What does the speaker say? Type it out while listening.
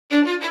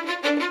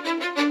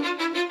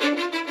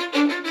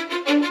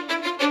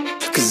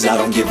Cause I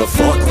don't give a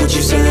fuck what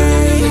you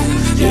say.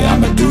 Yeah,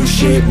 I'ma do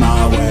shit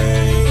my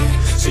way.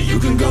 So you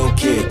can go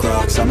kick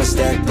rocks, I'ma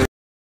stack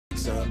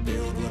bricks up,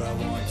 build what I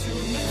want to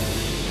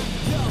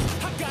make. Yo,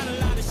 I got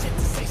a lot of shit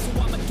to say, so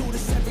I'ma do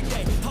this every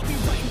day. I'll be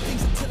writing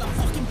things until I'm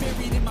fucking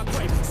buried in my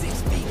grave.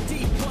 6 feet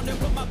deep, wonder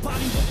but my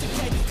body will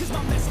decay. Cause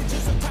my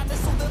messages are timeless,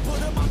 so they'll put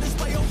them on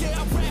display. Oh yeah,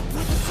 I rap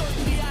with a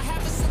certainty, I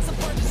have a sense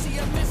of urgency.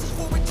 A message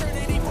for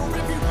eternity, for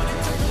everyone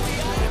eternally.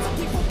 I have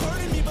the people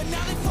burning me, but now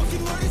they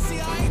fucking learn to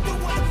see I ain't the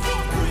one to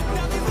fuck with.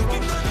 Now they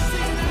looking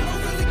nervously, and I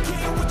don't really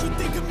care what you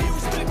think of me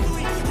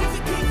respectfully. If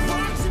it keep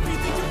rocks, if you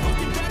think you're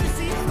fucking better,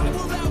 see I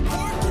will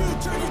outwork you,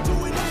 turn you to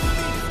an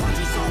enemy. Aren't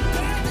you so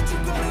bad that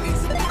you're gonna need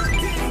some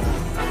therapy?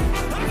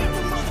 I got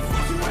the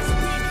motherfucking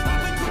recipe. I've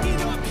been cooking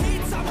up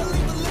hits, I'ma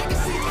leave a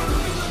legacy. You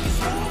be looking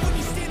small when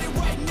you're standing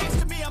right next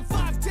to me. I'm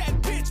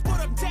 5'10", bitch, but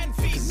I'm 10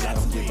 feet. Cause I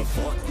don't give a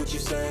fuck what you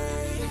say.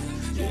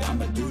 Yeah,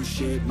 I'ma do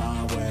shit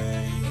my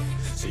way.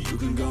 So you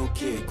can go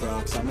kick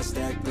rocks, I'ma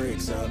stack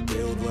bricks up,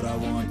 build what I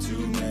want to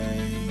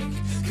make.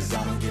 Cause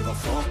I don't give a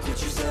fuck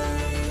what you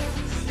say.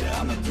 Yeah,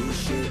 I'ma do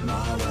shit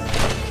my way.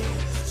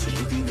 So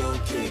you can go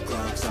kick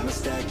rocks, I'ma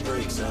stack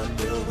bricks up,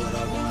 build what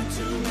I want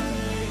to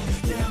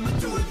make. Yeah, I'ma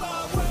do it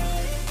my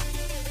way.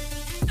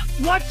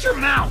 Watch your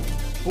mouth!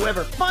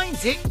 Whoever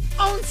finds it,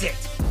 owns it!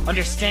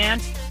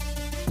 Understand?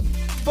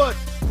 But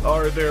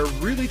are there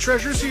really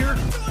treasures here?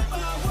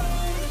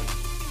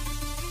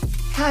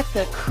 Cut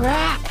the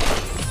crap!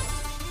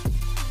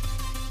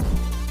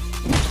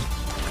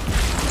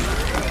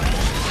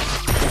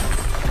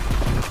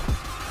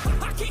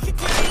 I can't get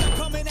crazy, I'm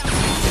coming out.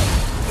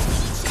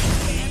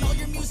 Man, all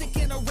your music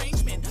and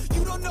arrangement.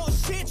 You don't know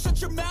shit,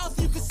 shut your mouth,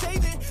 you can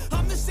save it.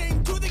 I'm the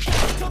same dude that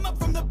guys come up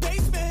from the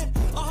basement.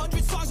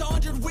 100 songs,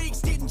 100 weeks,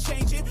 didn't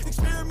change it.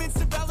 Experiments,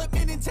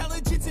 development,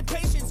 intelligence, and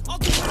patience. I'll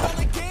do it all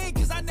again,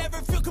 cause I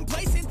never feel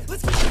complacent.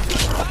 Let's keep it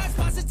good vibes,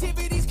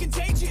 positivity's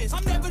contagious.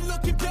 I'm never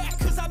looking back,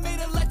 cause I made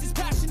a life that's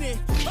passionate.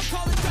 A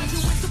college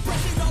graduate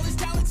suppressing all his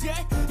talents,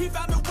 yeah. He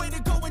found a way to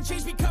go and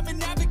change, become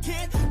an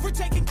advocate. For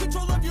taking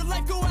control of your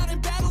life, go out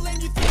and battle.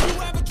 And you think you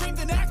have a dream,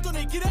 then act on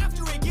it. Get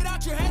after it, get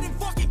out your head and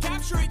fucking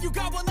capture it. You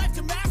got one life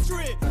to master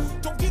it.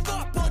 Don't give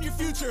up on your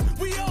future,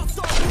 we all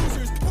start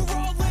losers. We're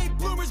all late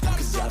bloomers,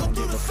 gotta struggle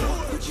through the sewer.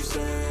 What you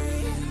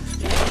say,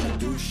 yeah, I'ma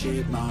do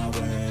shit my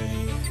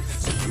way.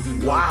 So you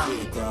can Wow,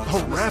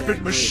 a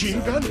rapid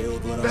machine gun?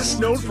 Best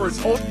known for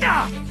its old...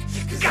 Got it!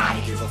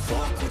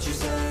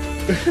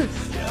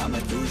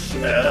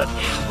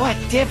 What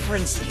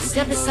difference?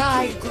 Step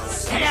aside.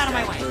 Get out of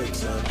my way.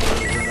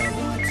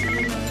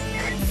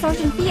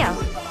 Sergeant Theo,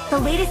 the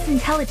latest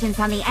intelligence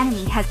on the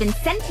enemy has been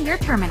sent to your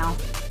terminal.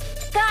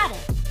 Got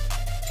it.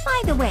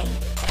 By the way,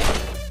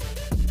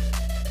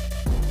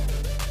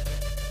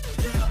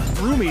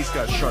 Rumi's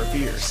got sharp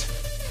ears.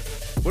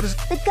 What is...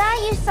 the guy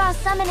you saw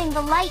summoning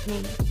the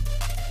lightning,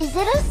 is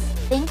it a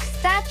Sphinx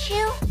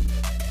statue?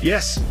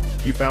 Yes,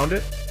 you found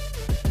it?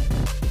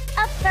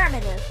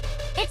 Affirmative.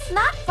 It's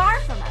not far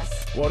from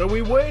us. What are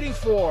we waiting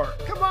for?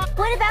 Come on!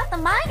 What about the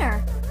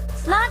miner?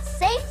 It's not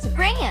safe to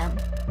bring him.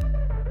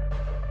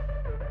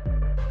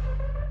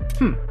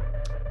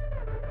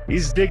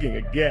 He's digging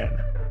again.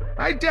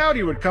 I doubt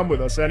he would come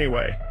with us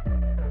anyway.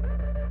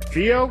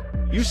 Theo,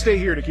 you stay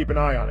here to keep an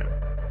eye on him.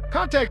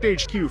 Contact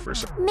HQ for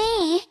some...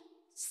 Me?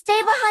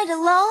 Stay behind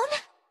alone?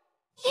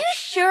 You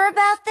sure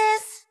about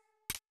this?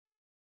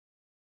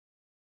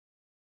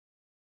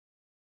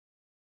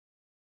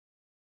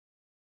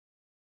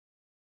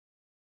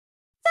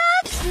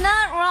 That's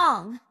not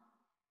wrong.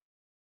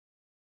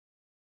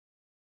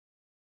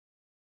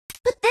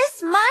 But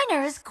this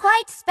miner is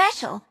quite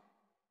special.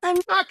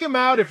 Knock him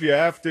out if you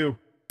have to.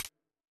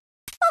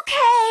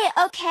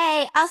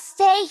 Okay, I'll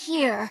stay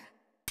here.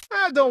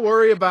 Don't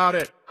worry about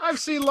it. I've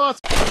seen lots...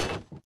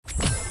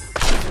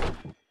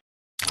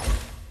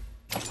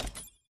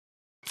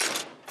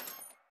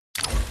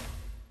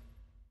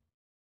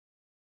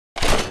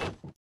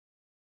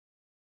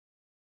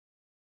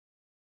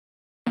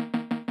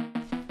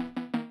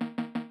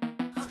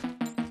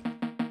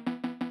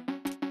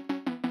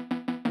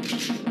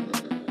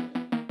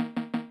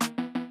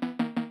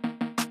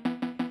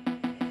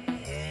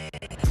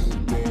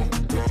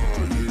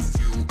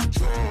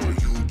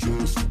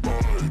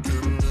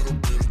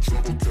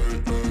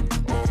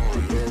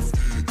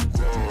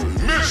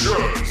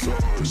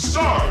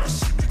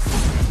 Starts!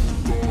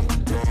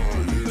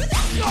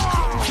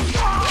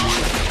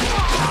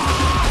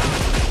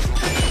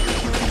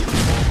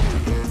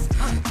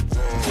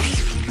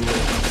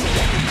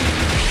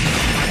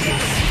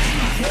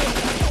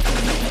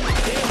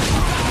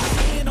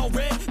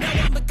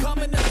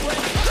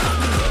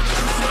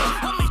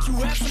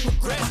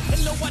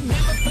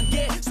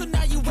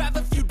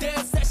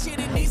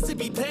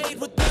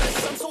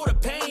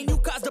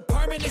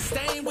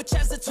 Which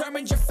has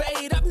determined your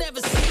fate. I've never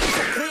seen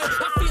so clear.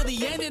 I feel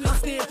the end and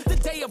it's near. The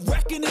day of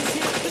reckoning is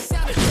here. The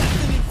sound of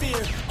deafening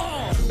fear.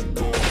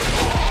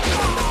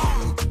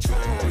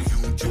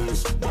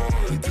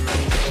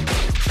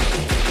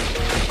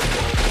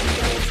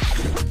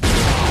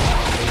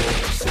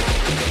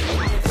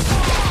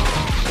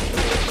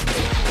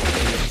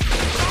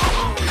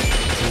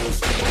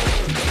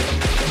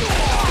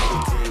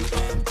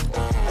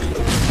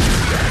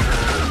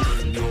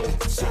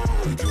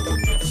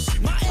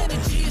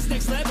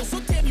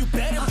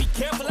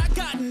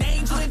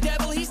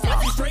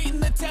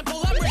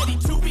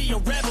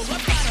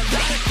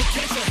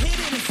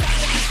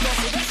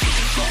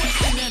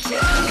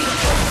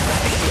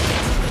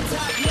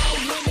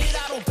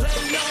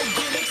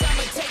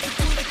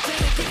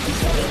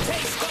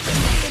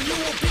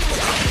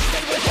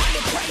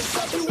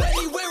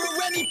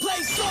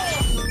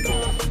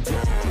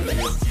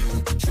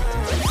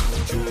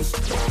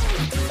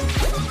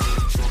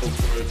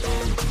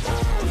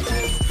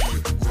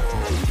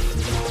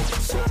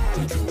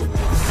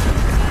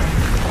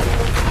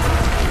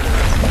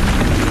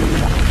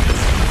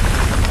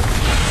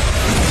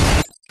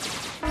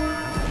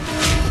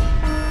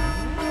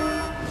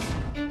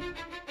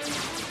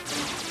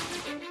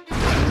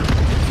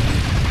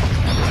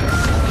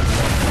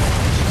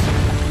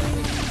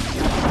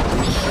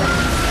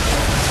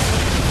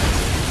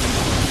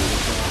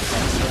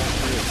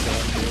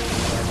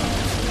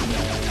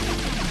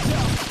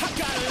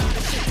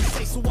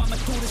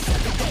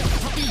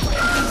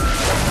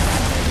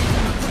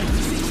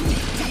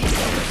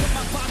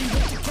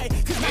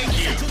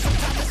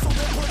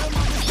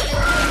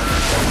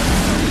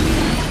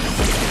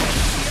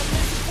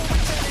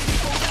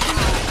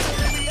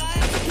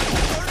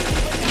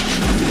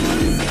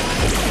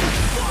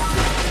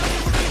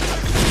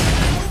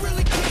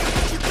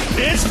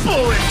 It's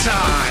bullet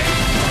time!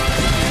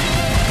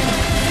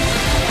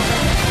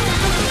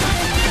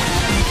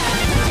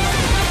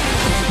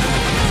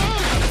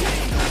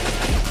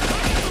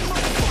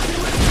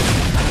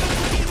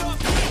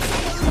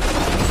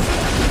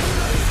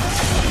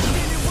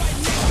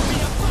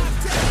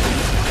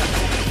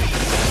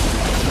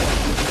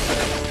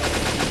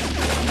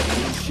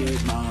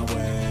 Shit my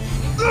way.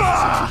 So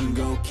you can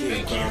go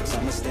kick rocks.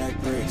 I'ma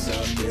stack bricks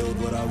up, build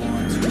what I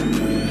want to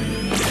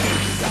make.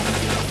 Gotta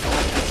be a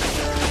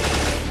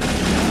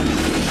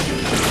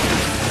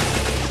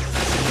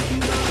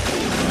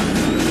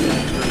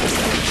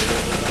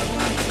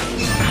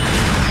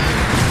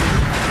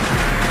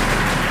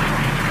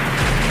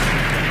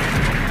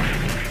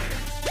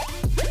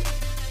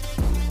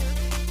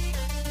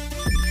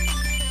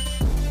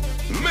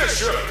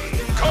Mission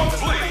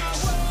complete.